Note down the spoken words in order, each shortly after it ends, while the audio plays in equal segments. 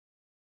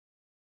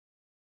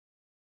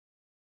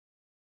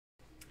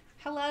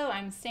Hello,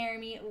 I'm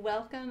Sarami.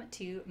 Welcome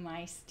to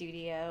my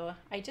studio.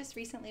 I just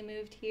recently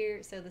moved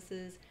here, so this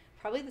is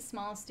probably the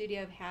smallest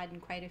studio I've had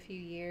in quite a few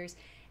years,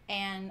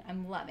 and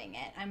I'm loving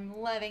it. I'm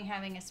loving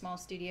having a small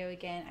studio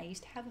again. I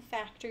used to have a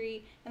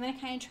factory, and then I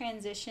kind of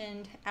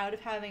transitioned out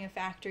of having a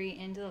factory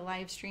into the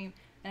live stream,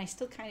 and I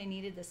still kind of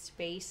needed the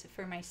space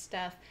for my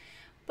stuff,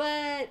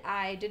 but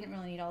I didn't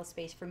really need all the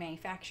space for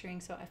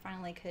manufacturing, so I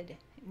finally could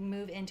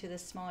move into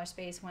this smaller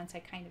space once I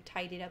kind of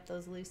tidied up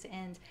those loose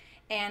ends,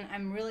 and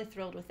I'm really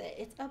thrilled with it.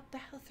 It's about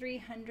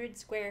 300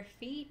 square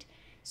feet,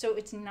 so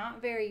it's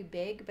not very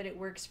big, but it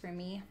works for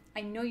me.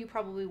 I know you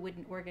probably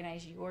wouldn't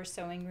organize your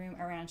sewing room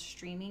around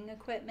streaming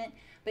equipment,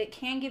 but it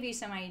can give you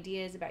some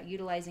ideas about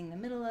utilizing the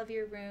middle of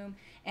your room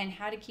and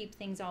how to keep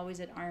things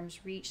always at arm's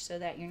reach so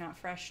that you're not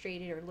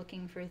frustrated or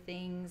looking for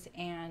things.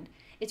 And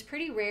it's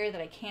pretty rare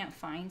that I can't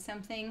find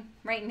something.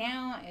 Right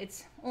now,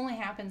 it only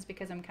happens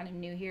because I'm kind of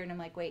new here and I'm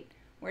like, wait,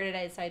 where did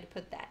I decide to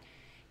put that?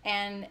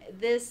 And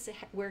this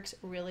works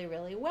really,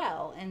 really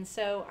well. And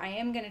so I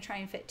am going to try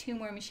and fit 2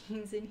 more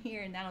machines in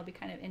here, and that'll be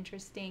kind of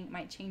interesting.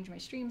 Might change my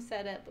stream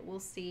setup, but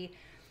we'll see.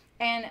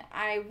 And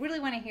I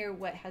really want to hear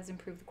what has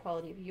improved the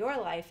quality of your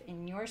life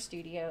in your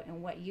studio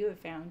and what you have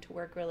found to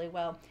work really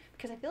well,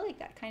 because I feel like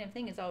that kind of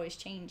thing is always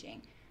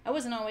changing. I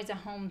wasn't always a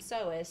home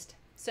sewist,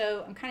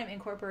 so I'm kind of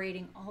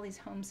incorporating all these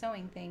home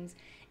sewing things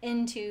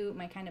into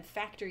my kind of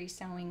factory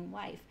sewing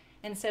life.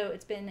 And so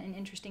it's been an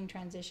interesting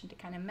transition to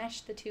kind of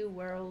mesh the 2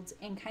 worlds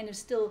and kind of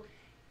still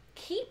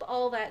keep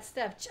all that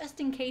stuff just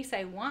in case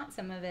I want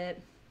some of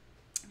it,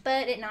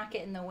 but it not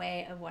get in the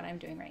way of what I'm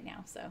doing right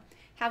now. So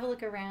have a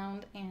look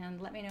around and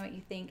let me know what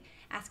you think.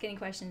 Ask any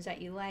questions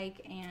that you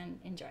like and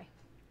enjoy.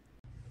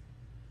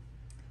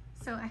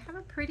 So I have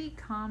a pretty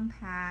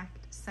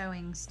compact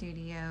sewing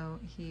studio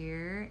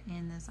here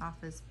in this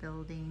office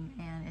building,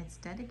 and it's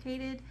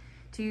dedicated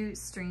to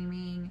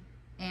streaming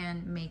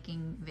and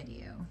making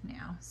video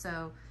now.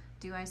 So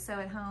do I sew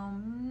at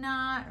home?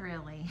 Not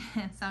really.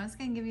 So I'm just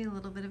gonna give you a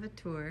little bit of a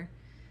tour.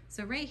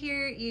 So right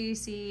here you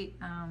see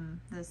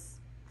this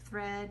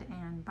thread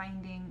and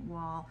binding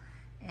wall,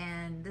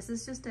 and this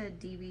is just a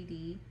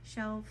DVD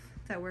shelf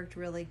that worked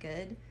really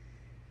good.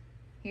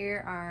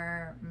 Here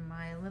are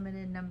my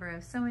limited number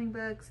of sewing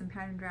books and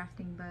pattern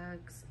drafting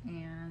books,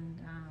 and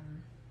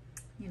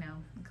you know,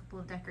 a couple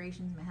of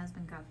decorations. My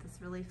husband got this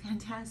really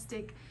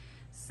fantastic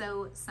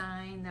sew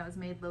sign that was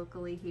made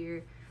locally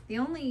here. The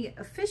only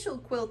official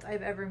quilt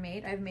I've ever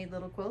made, I've made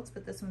little quilts,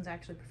 but this one's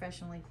actually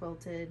professionally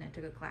quilted, and I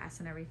took a class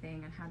and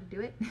everything on how to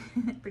do it.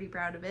 Pretty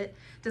proud of it.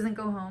 Doesn't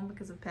go home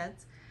because of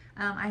pets.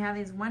 I have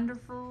these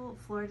wonderful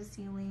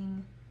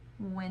floor-to-ceiling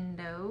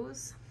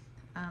windows.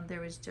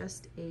 There was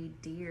just a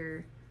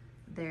deer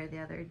there the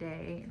other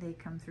day. They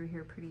come through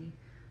here pretty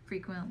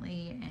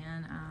frequently,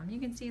 and you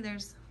can see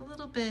there's a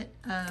little bit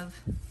of,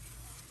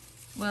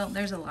 well,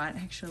 there's a lot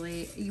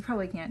actually. You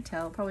probably can't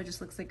tell, it probably just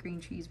looks like green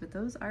trees, but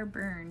those are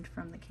burned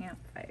from the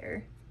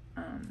campfire.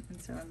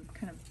 And so I'm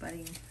kind of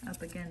butting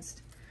up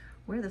against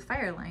where the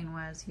fire line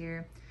was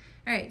here.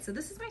 All right, so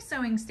this is my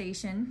sewing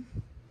station,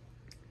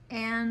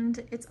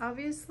 and it's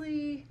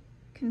obviously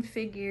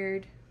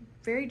configured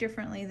very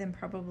differently than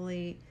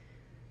probably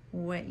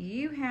what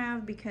you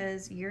have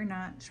because you're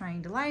not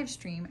trying to live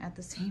stream at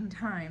the same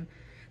time.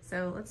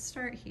 So let's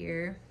start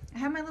here. I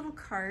have my little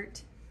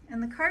cart,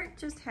 and the cart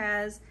just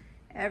has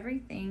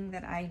everything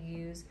that I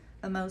use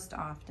the most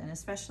often,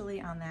 especially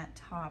on that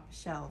top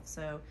shelf.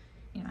 So,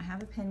 you know, I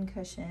have a pin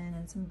cushion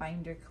and some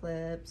binder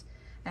clips.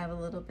 I have a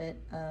little bit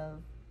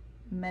of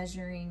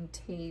measuring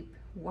tape,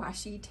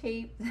 washi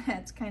tape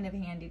that's kind of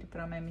handy to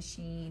put on my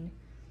machine.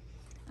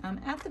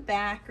 At the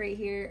back right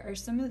here are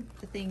some of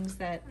the things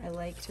that I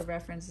like to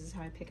reference. This is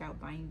how I pick out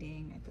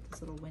binding. I put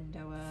this little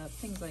window up,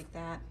 things like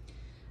that.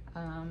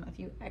 A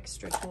few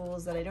extra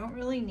tools that I don't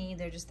really need,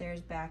 they're just there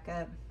as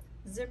backup.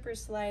 Zipper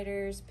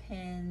sliders,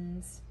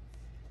 pins,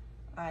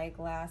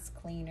 eyeglass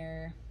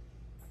cleaner,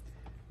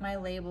 my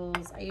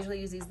labels. I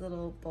usually use these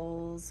little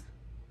bowls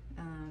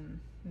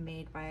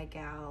made by a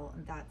gal,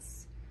 and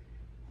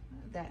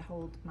that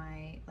hold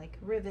my like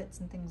rivets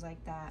and things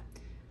like that.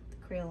 The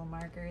Crayola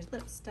markers,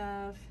 lip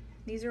stuff.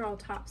 These are all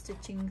top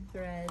stitching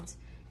threads,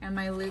 and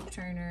my loop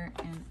turner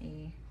and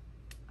a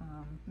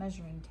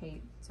measuring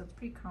tape. So it's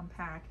pretty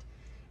compact.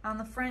 On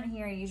the front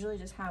here, I usually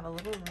just have a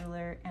little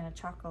ruler and a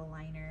Chaco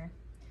liner,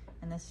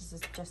 and this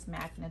is just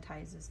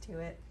magnetizes to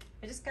it.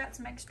 I just got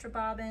some extra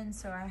bobbins,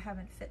 so I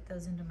haven't fit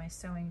those into my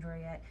sewing drawer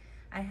yet.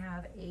 I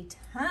have a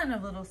ton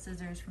of little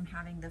scissors from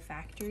having the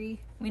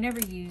factory. We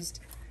never used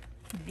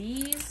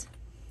these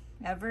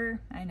ever.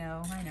 I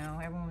know.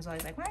 Everyone was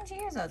always like, why don't you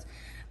use those?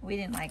 We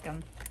didn't like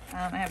them. I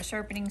have a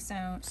sharpening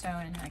stone,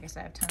 and like I said,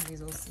 I have tons of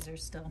these little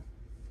scissors still.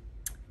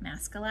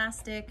 Mask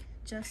elastic,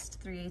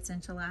 just 3/8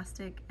 inch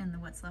elastic,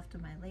 and what's left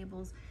of my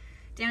labels.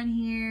 Down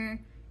here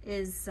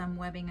is some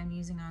webbing I'm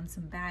using on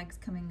some bags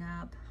coming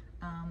up.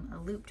 A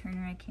loop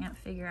turner I can't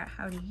figure out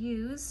how to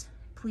use.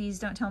 Please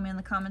don't tell me in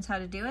the comments how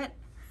to do it.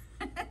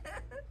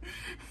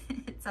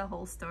 It's a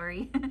whole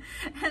story.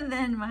 And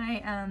then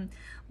my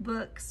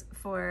books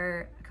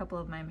for a couple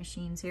of my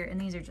machines here, and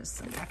these are just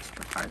some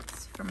extra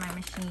parts for my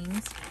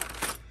machines.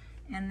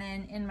 And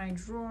then in my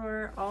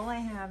drawer, all I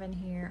have in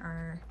here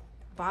are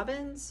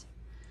bobbins,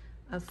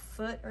 a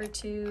foot or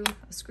two,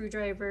 a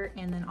screwdriver,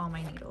 and then all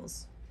my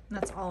needles. And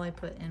that's all I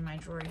put in my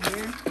drawer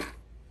here.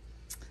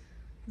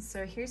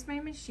 So here's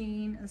my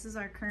machine. This is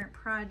our current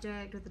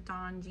project with the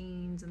Dawn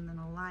jeans and then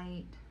a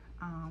light.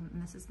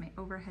 And this is my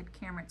overhead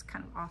camera. It's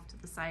kind of off to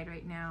the side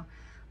right now.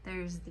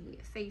 There's the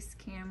face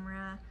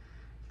camera.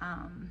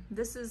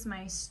 This is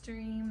my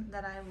stream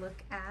that I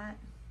look at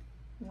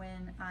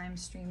when I'm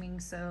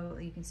streaming. So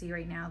you can see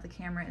right now the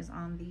camera is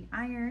on the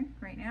iron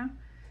right now.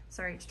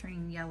 Sorry, it's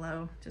turning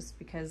yellow just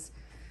because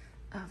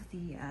of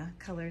the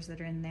colors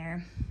that are in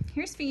there.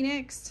 Here's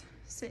Phoenix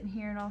sitting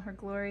here in all her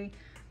glory.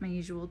 My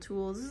usual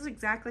tools. This is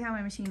exactly how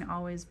my machine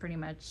always pretty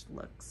much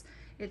looks.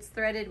 It's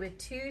threaded with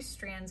 2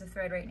 strands of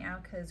thread right now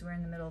because we're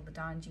in the middle of the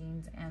Dawn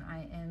jeans, and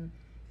I am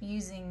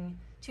using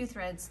 2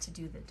 threads to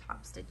do the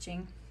top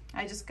stitching.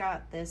 I just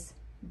got this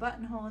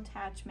buttonhole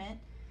attachment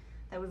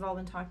that we've all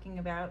been talking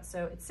about,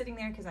 so it's sitting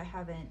there because I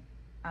haven't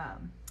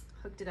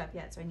hooked it up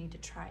yet, so I need to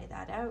try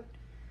that out.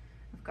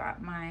 I've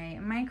got my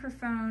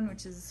microphone,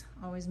 which is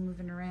always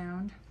moving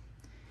around,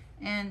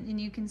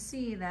 and you can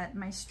see that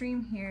my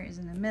stream here is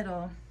in the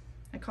middle.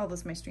 I call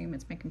this my stream,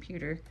 it's my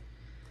computer,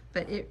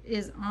 but it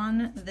is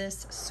on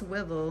this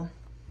swivel,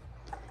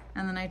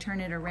 and then I turn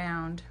it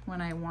around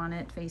when I want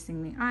it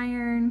facing the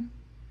iron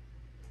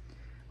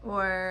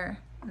or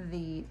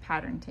the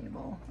pattern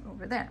table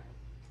over there.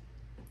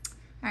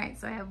 All right,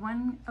 so I have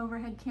one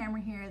overhead camera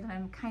here that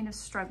I'm kind of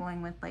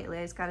struggling with lately.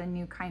 I just got a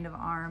new kind of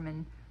arm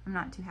and I'm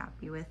not too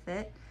happy with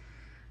it.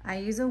 I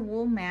use a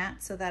wool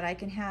mat so that I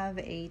can have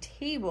a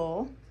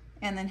table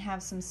and then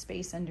have some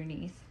space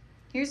underneath.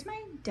 Here's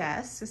my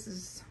desk. This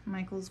is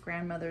Michael's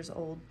grandmother's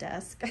old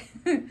desk.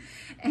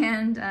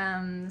 And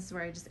this is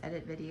where I just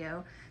edit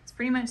video. It's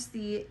pretty much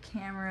the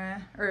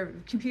camera or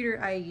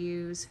computer I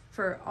use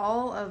for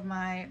all of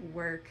my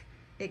work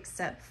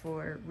except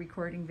for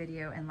recording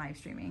video and live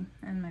streaming,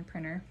 and my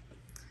printer.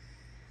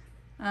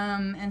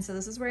 And so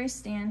this is where I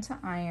stand to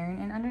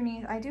iron, and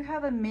underneath I do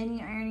have a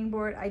mini ironing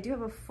board. I do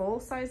have a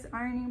full-size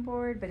ironing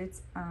board, but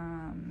it's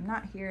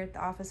not here at the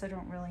office. I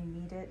don't really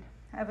need it.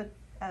 I have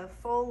a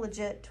full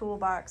legit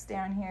toolbox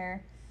down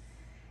here,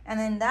 and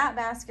then that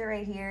basket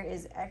right here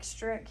is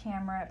extra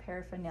camera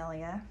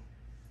paraphernalia,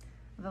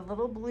 the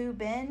little blue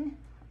bin,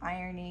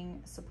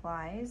 ironing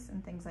supplies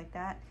and things like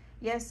that.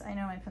 Yes, I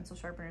know my pencil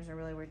sharpeners are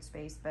really weird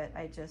space, but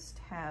I just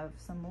have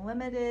some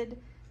limited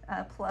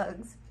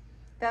plugs.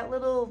 That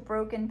little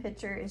broken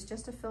pitcher is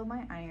just to fill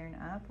my iron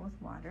up with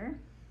water.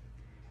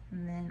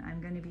 And then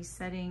I'm going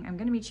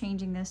to be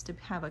changing this to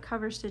have a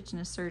cover stitch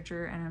and a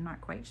serger, and I'm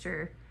not quite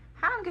sure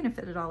how I'm going to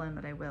fit it all in,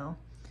 but I will.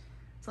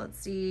 So let's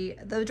see.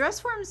 The dress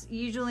form's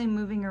usually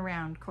moving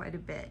around quite a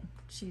bit.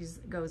 She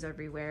goes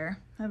everywhere.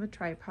 I have a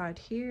tripod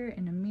here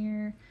and a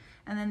mirror.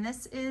 And then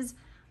this is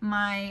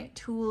my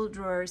tool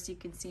drawer. So you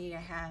can see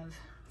I have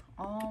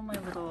all my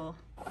little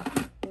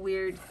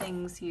weird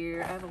things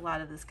here. I have a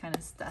lot of this kind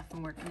of stuff.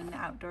 I'm working in the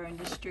outdoor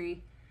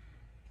industry.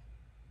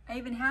 I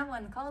even have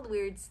one called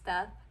Weird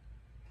Stuff.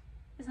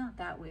 It's not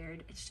that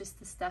weird. It's just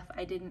the stuff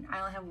I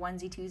only have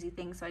onesie twosie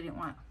things, so I didn't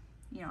want,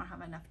 I don't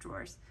have enough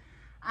drawers.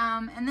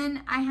 And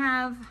then I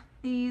have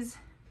these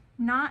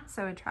not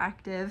so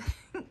attractive,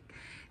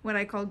 what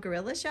I call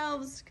gorilla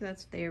shelves, because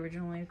that's what they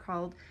originally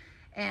called.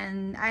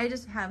 And I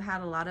just have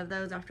had a lot of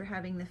those after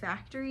having the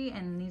factory,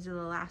 and these are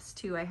the last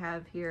 2 I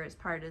have here as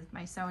part of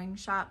my sewing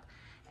shop.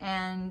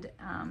 And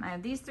I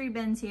have these 3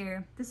 bins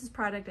here. This is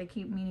product I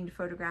keep meaning to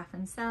photograph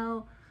and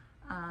sell.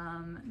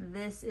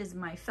 This is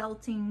my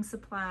felting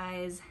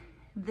supplies.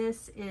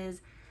 This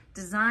is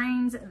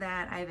designs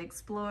that I've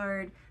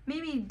explored.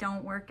 Maybe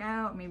don't work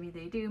out, maybe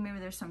they do, maybe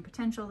there's some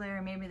potential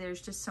there, maybe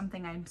there's just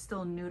something I'm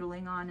still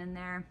noodling on in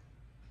there.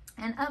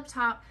 And up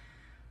top,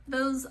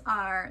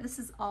 this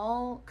is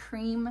all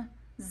cream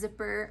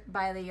zipper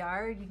by the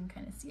yard. You can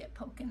kind of see it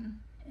poking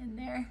in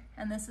there.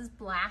 And this is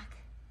black.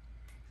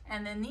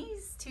 And then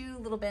these 2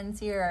 little bins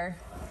here are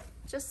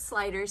just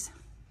sliders.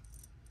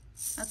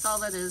 That's all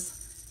that is.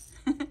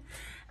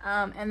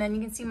 And then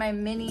you can see my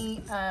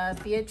mini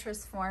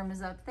Beatrice form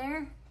is up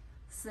there.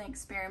 This is an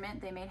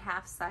experiment. They made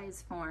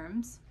half-size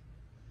forms.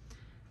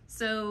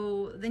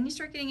 So then you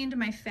start getting into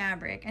my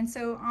fabric. And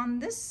so on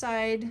this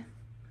side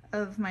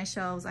of my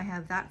shelves, I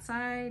have that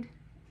side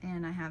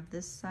and I have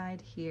this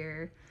side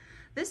here.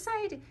 This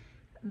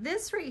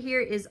right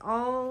here is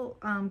all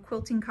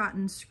quilting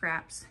cotton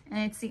scraps, and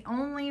it's the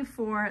only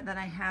 4 that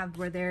I have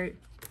where there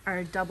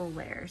are double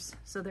layers.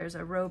 So there's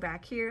a row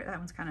back here, that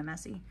one's kind of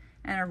messy,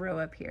 and a row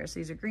up here. So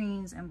these are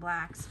greens and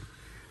blacks.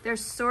 They're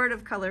sort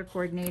of color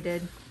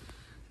coordinated,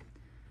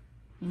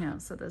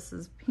 so this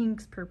is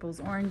pinks, purples,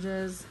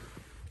 oranges.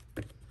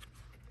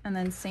 And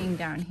then same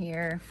down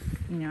here,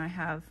 I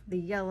have the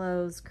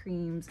yellows,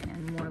 creams,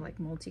 and more like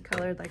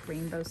multicolored, like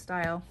rainbow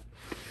style.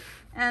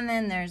 And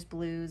then there's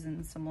blues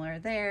and similar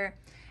there.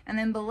 And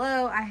then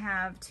below I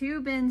have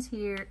 2 bins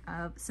here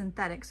of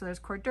synthetic. So there's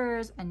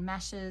cordures and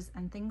meshes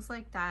and things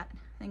like that,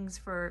 things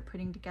for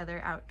putting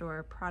together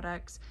outdoor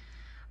products.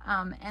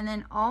 And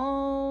then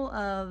all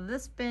of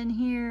this bin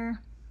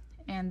here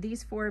and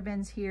these 4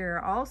 bins here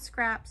are all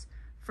scraps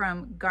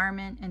from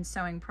garment and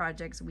sewing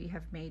projects we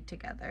have made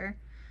together.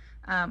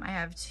 I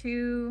have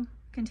 2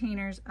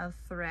 containers of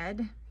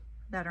thread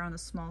that are on the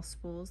small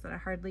spools that I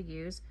hardly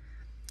use.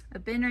 A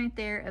bin right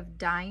there of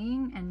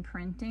dyeing and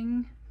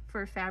printing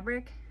for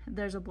fabric.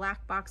 There's a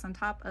black box on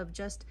top of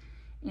just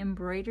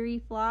embroidery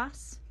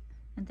floss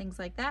and things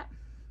like that.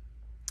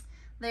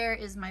 There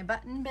is my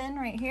button bin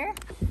right here.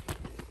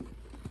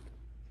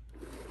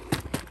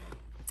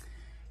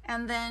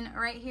 And then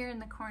right here in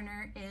the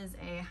corner is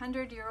a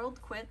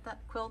 100-year-old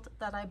quilt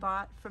that I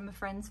bought from a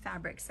friend's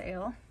fabric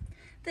sale.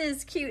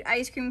 This cute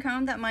ice cream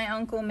cone that my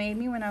uncle made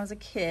me when I was a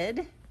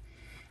kid.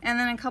 And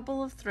then a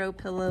couple of throw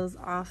pillows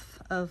off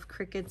of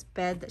Cricket's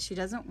bed that she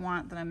doesn't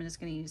want, that I'm just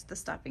going to use the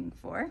stuffing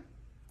for.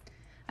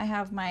 I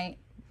have my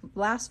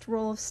last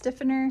roll of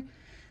stiffener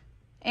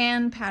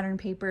and pattern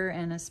paper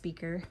and a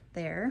speaker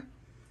there.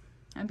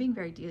 I'm being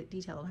very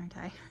detailed, aren't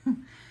I?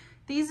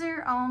 These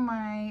are all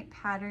my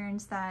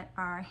patterns that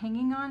are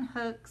hanging on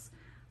hooks.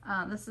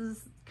 This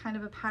is kind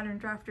of a pattern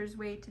drafter's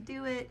way to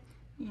do it.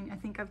 I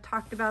think I've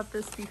talked about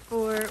this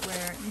before,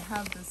 where you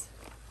have this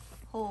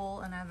hole,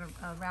 and I have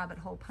a rabbit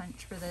hole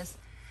punch for this,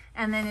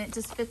 and then it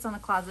just fits on a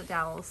closet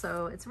dowel,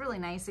 so it's really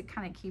nice. It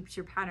kind of keeps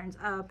your patterns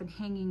up and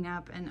hanging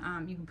up,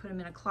 and you can put them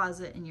in a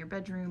closet in your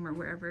bedroom or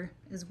wherever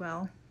as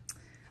well.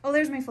 Oh,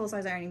 there's my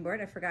full-size ironing board.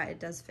 I forgot it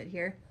does fit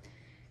here.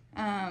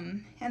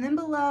 And then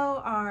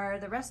below are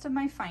the rest of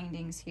my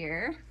findings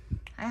here.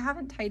 I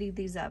haven't tidied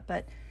these up,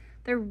 but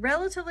they're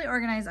relatively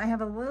organized. I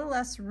have a little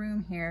less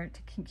room here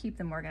to keep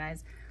them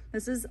organized.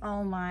 This is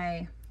all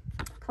my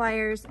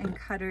pliers and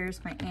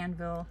cutters, my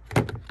anvil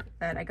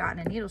that I got in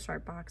a needle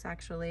sharp box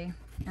actually,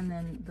 and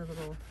then the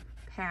little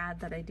pad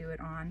that I do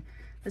it on.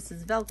 This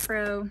is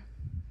Velcro.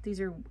 These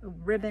are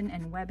ribbon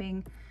and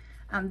webbing.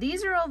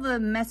 These are all the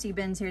messy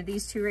bins here.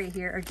 These 2 right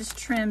here are just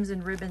trims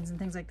and ribbons and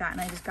things like that,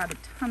 and I just got a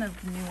ton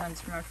of new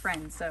ones from a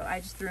friend, so I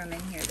just threw them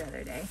in here the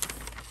other day.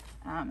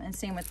 And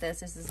same with this.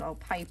 This is all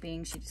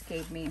piping she just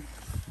gave me.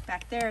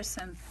 Back there is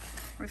some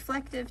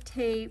reflective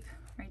tape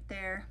right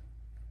there.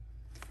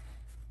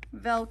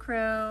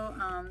 Velcro,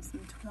 some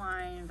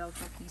twine,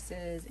 Velcro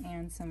pieces,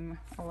 and some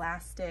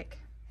elastic.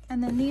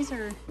 And then these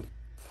are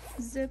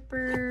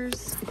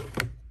zippers,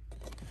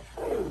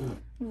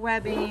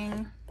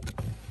 webbing,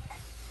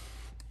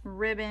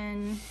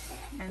 ribbon,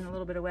 and a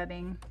little bit of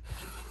webbing.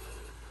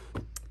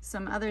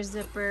 Some other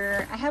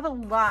zipper. I have a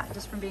lot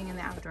just from being in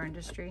the outdoor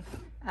industry.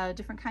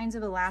 Different kinds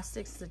of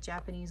elastics. It's a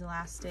Japanese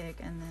elastic,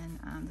 and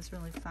then this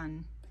really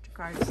fun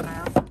jacquard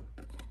style.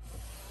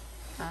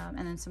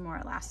 And then some more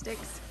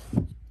elastics.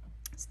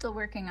 Still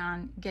working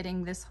on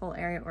getting this whole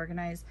area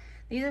organized.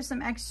 These are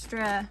some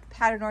extra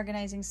pattern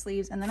organizing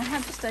sleeves, and then I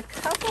have just a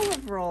couple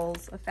of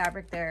rolls of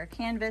fabric there,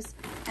 canvas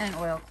and an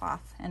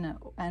oilcloth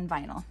and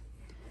vinyl.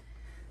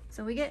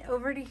 So we get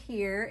over to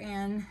here,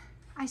 and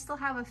I still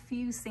have a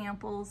few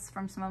samples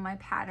from some of my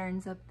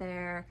patterns up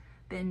there.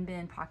 Bin,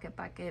 pocket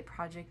bucket,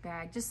 project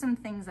bag, just some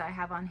things that I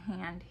have on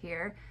hand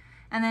here.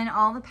 And then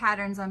all the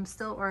patterns I'm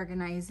still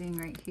organizing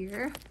right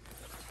here.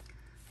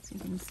 So you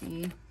can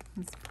see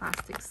these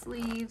plastic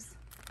sleeves.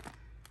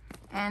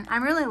 And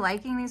I'm really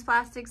liking these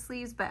plastic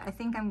sleeves, but I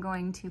think I'm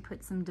going to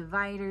put some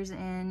dividers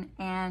in.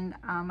 And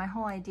my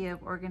whole idea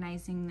of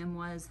organizing them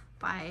was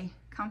by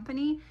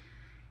company.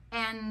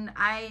 And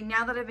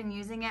now that I've been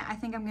using it, I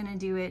think I'm gonna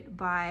do it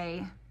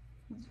by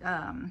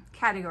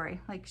category,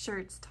 like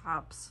shirts,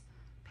 tops,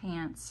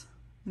 pants,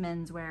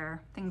 menswear,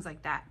 things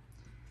like that.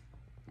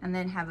 And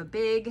then have a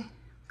big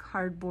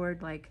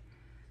cardboard like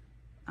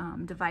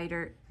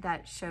divider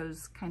that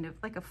shows kind of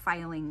like a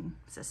filing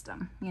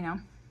system, you know?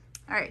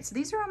 All right, so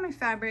these are all my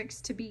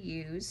fabrics to be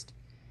used.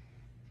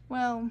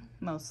 Well,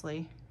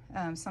 mostly.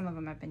 Some of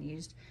them have been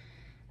used.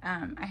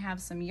 I have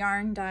some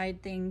yarn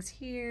dyed things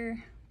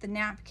here. The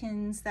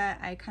napkins that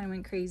I kind of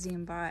went crazy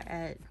and bought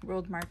at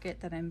World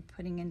Market that I'm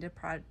putting into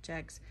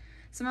projects.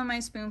 Some of my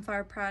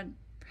spoonflower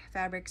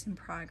fabrics in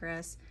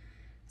progress.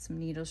 Some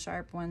needle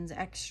sharp ones,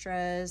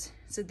 extras.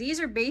 So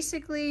these are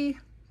basically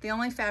the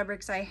only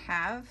fabrics I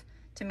have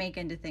to make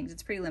into things.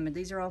 It's pretty limited.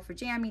 These are all for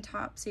jammy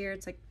tops here.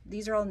 It's like,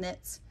 these are all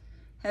knits.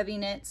 Heavy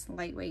knits,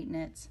 lightweight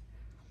knits.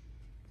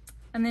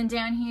 And then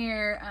down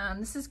here,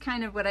 this is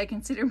kind of what I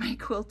consider my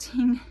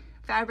quilting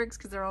fabrics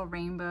because they're all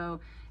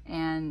rainbow,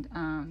 and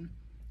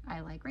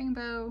I like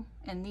rainbow.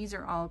 And these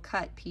are all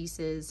cut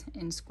pieces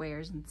in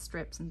squares and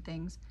strips and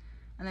things.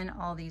 And then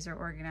all these are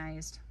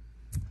organized.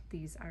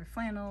 These are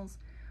flannels,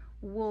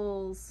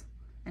 wools,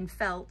 and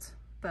felt,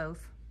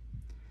 both.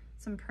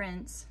 Some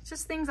prints,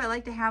 just things I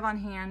like to have on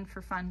hand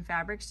for fun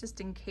fabrics,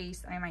 just in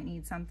case I might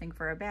need something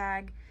for a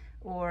bag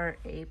or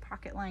a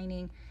pocket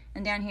lining.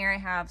 And down here I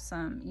have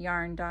some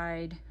yarn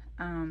dyed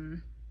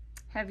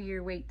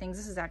heavier weight things.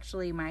 This is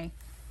actually my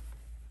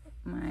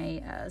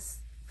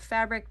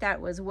fabric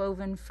that was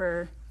woven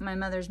for my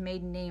mother's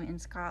maiden name in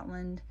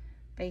Scotland,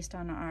 based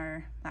on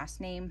our last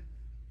name.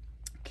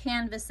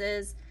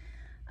 Canvases,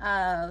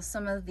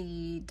 some of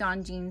the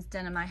Don Jeans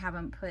denim I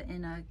haven't put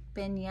in a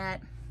bin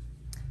yet.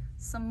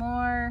 Some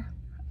more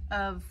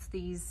of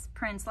these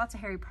prints, lots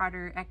of Harry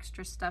Potter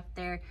extra stuff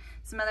there.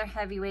 Some other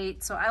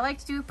heavyweight. So I like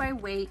to do it by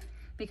weight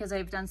because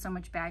I've done so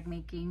much bag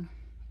making.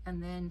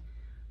 And then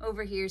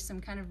over here,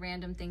 some kind of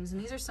random things.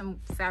 And these are some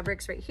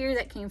fabrics right here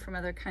that came from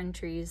other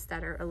countries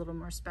that are a little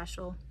more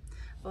special.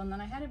 Well, and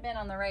then I had a bin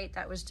on the right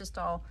that was just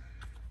all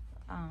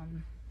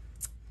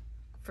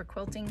for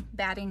quilting,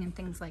 batting, and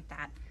things like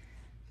that.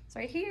 So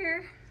right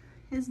here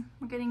is,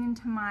 we're getting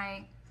into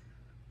my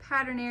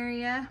pattern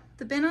area.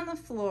 The bin on the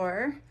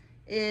floor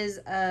is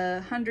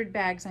 100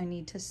 bags I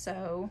need to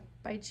sew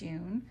by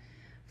June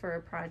for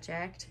a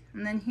project.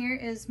 And then here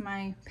is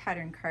my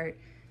pattern cart.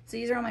 So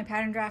these are all my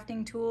pattern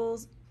drafting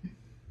tools,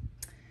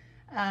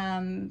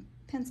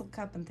 pencil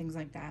cup and things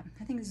like that.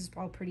 I think this is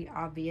all pretty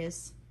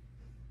obvious.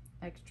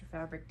 Extra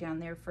fabric down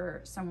there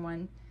for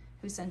someone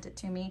who sent it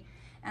to me.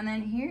 And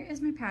then here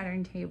is my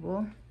pattern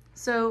table.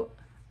 So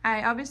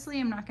I obviously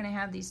am not going to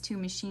have these two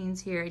machines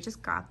here. I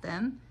just got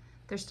them.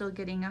 They're still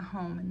getting a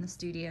home in the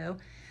studio.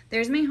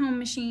 There's my home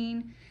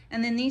machine.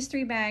 And then these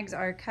 3 bags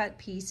are cut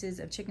pieces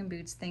of chicken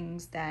boots,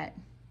 things that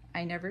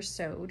I never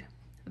sewed.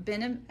 A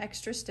bin of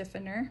extra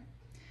stiffener.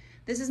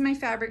 This is my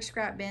fabric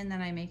scrap bin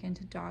that I make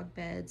into dog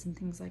beds and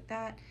things like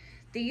that.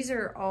 These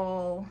are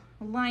all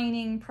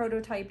lining,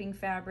 prototyping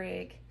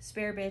fabric,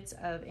 spare bits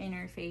of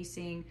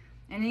interfacing.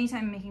 And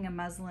anytime I'm making a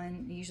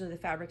muslin, usually the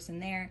fabric's in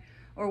there,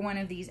 or one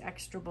of these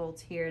extra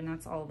bolts here, and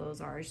that's all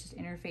those are. It's just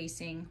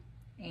interfacing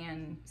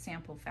and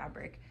sample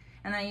fabric.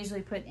 And I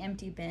usually put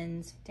empty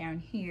bins down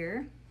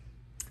here.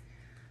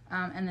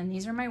 And then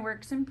these are my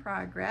works in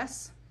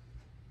progress.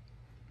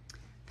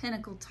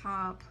 Pinnacle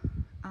top.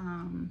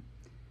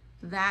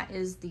 That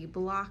is the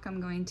block I'm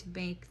going to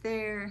make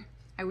there.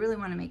 I really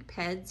want to make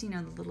peds, you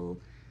know, the little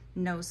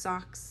no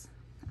socks.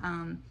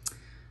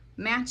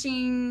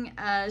 Matching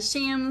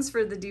shams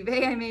for the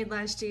duvet I made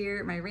last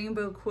year, my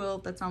rainbow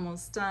quilt that's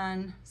almost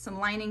done, some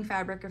lining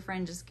fabric a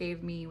friend just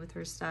gave me with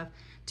her stuff,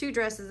 2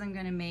 dresses I'm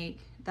going to make,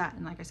 that,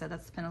 and like I said,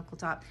 that's the pinnacle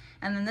top.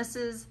 And then this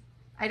is,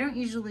 I don't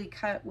usually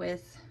cut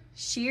with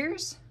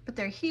shears, but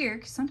they're here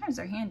because sometimes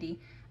they're handy.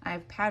 I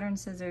have pattern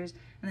scissors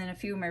and then a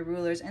few of my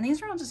rulers, and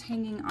these are all just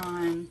hanging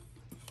on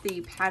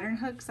the pattern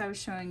hooks I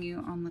was showing you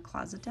on the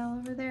closet dowel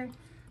over there.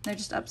 They're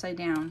just upside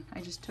down.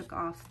 I just took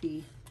off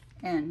the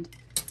end.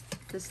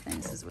 This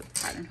is what the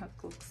pattern hook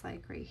looks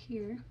like right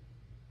here.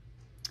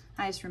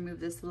 I just remove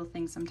this little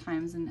thing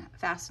sometimes and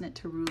fasten it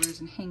to rulers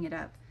and hang it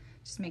up.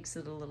 Just makes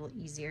it a little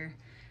easier.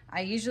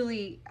 I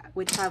usually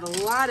would have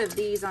a lot of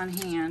these on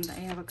hand. I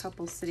have a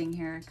couple sitting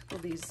here, a couple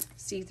of these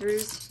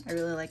see-throughs. I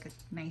really like a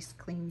nice,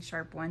 clean,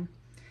 sharp one.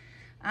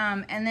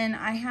 And then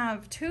I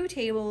have 2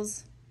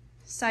 tables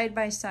side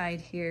by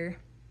side here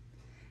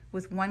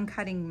with 1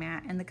 cutting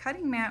mat. And the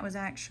cutting mat was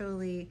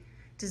actually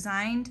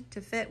designed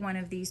to fit one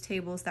of these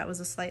tables that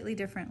was a slightly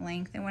different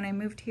length. And when I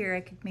moved here,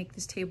 I could make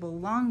this table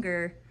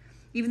longer.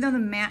 Even though the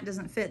mat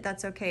doesn't fit,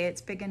 that's okay.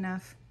 It's big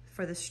enough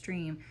for the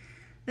stream.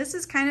 This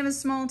is kind of a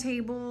small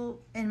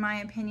table, in my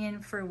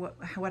opinion, for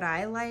what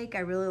I like. I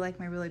really like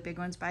my really big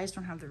ones, but I just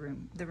don't have the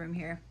room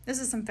here. This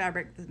is some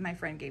fabric that my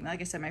friend gave me. Like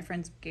I said, my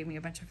friends gave me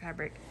a bunch of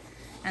fabric.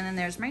 And then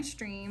there's my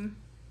stream.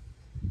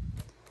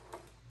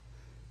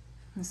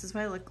 This is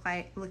what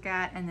I look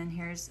at, and then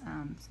here's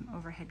some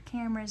overhead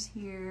cameras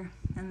here,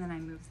 and then I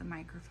move the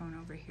microphone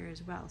over here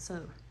as well.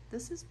 So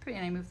this is pretty,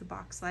 and I move the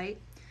box light,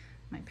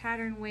 my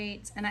pattern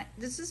weights, and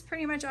this is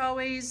pretty much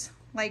always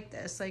like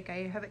this. Like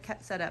I have it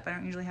set up. I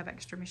don't usually have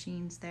extra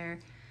machines there.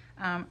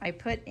 I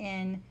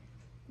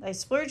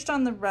splurged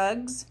on the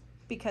rugs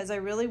because I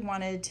really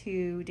wanted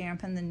to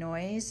dampen the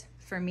noise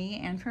for me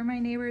and for my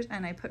neighbors,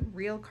 and I put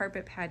real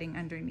carpet padding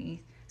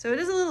underneath. So it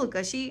is a little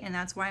gushy, and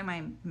that's why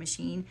my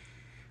machine,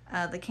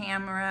 the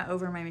camera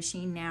over my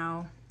machine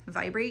now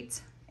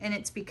vibrates, and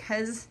it's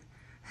because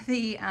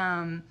the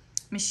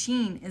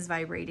machine is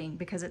vibrating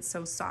because it's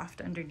so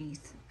soft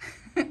underneath.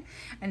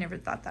 I never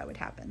thought that would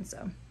happen.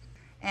 So,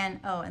 and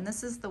oh, and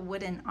this is the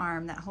wooden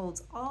arm that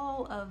holds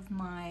all of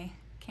my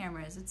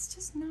cameras. It's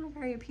just not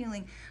very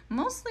appealing.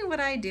 Mostly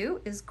what I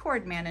do is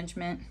cord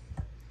management,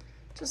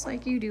 just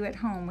like you do at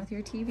home with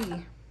your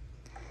TV.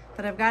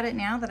 But I've got it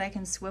now that I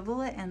can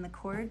swivel it and the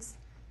cords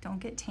don't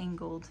get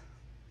tangled.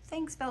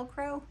 Thanks,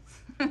 Velcro.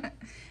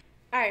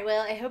 All right,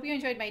 well, I hope you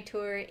enjoyed my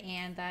tour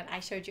and that I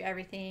showed you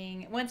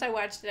everything. Once I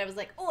watched it, I was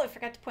like, oh, I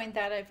forgot to point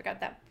that out. I forgot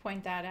to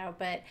point that out.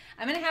 But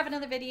I'm going to have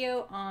another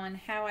video on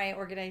how I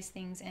organize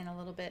things in a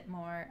little bit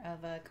more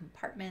of a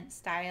compartment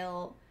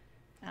style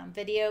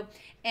video.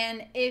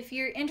 And if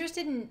you're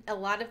interested in a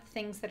lot of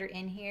things that are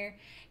in here,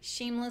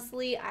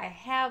 shamelessly, I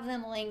have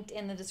them linked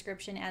in the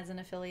description as an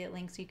affiliate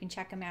link, so you can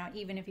check them out.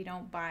 Even if you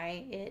don't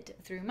buy it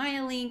through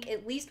my link,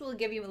 at least we'll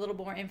give you a little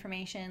more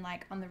information,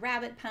 like on the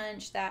rabbit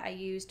punch that I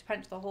use to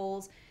punch the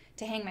holes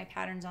to hang my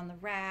patterns on the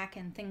rack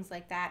and things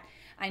like that.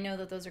 I know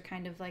that those are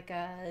kind of like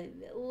a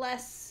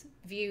less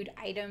viewed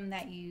item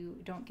that you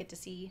don't get to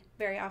see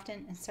very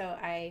often, and so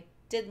I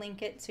did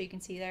link it so you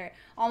can see there.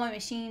 All my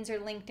machines are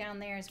linked down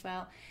there as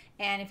well.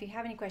 And if you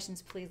have any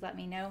questions, please let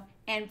me know.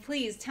 And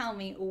please tell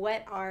me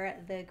what are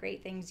the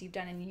great things you've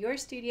done in your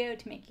studio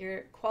to make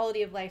your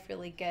quality of life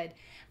really good.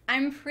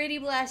 I'm pretty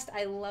blessed.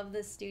 I love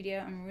this studio.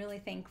 I'm really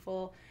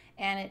thankful.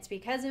 And it's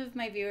because of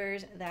my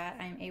viewers that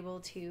I'm able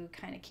to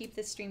kind of keep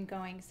this stream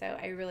going. So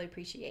I really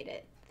appreciate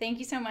it. Thank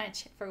you so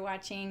much for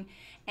watching.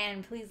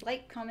 And please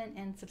like, comment,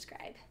 and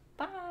subscribe.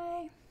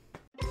 Bye.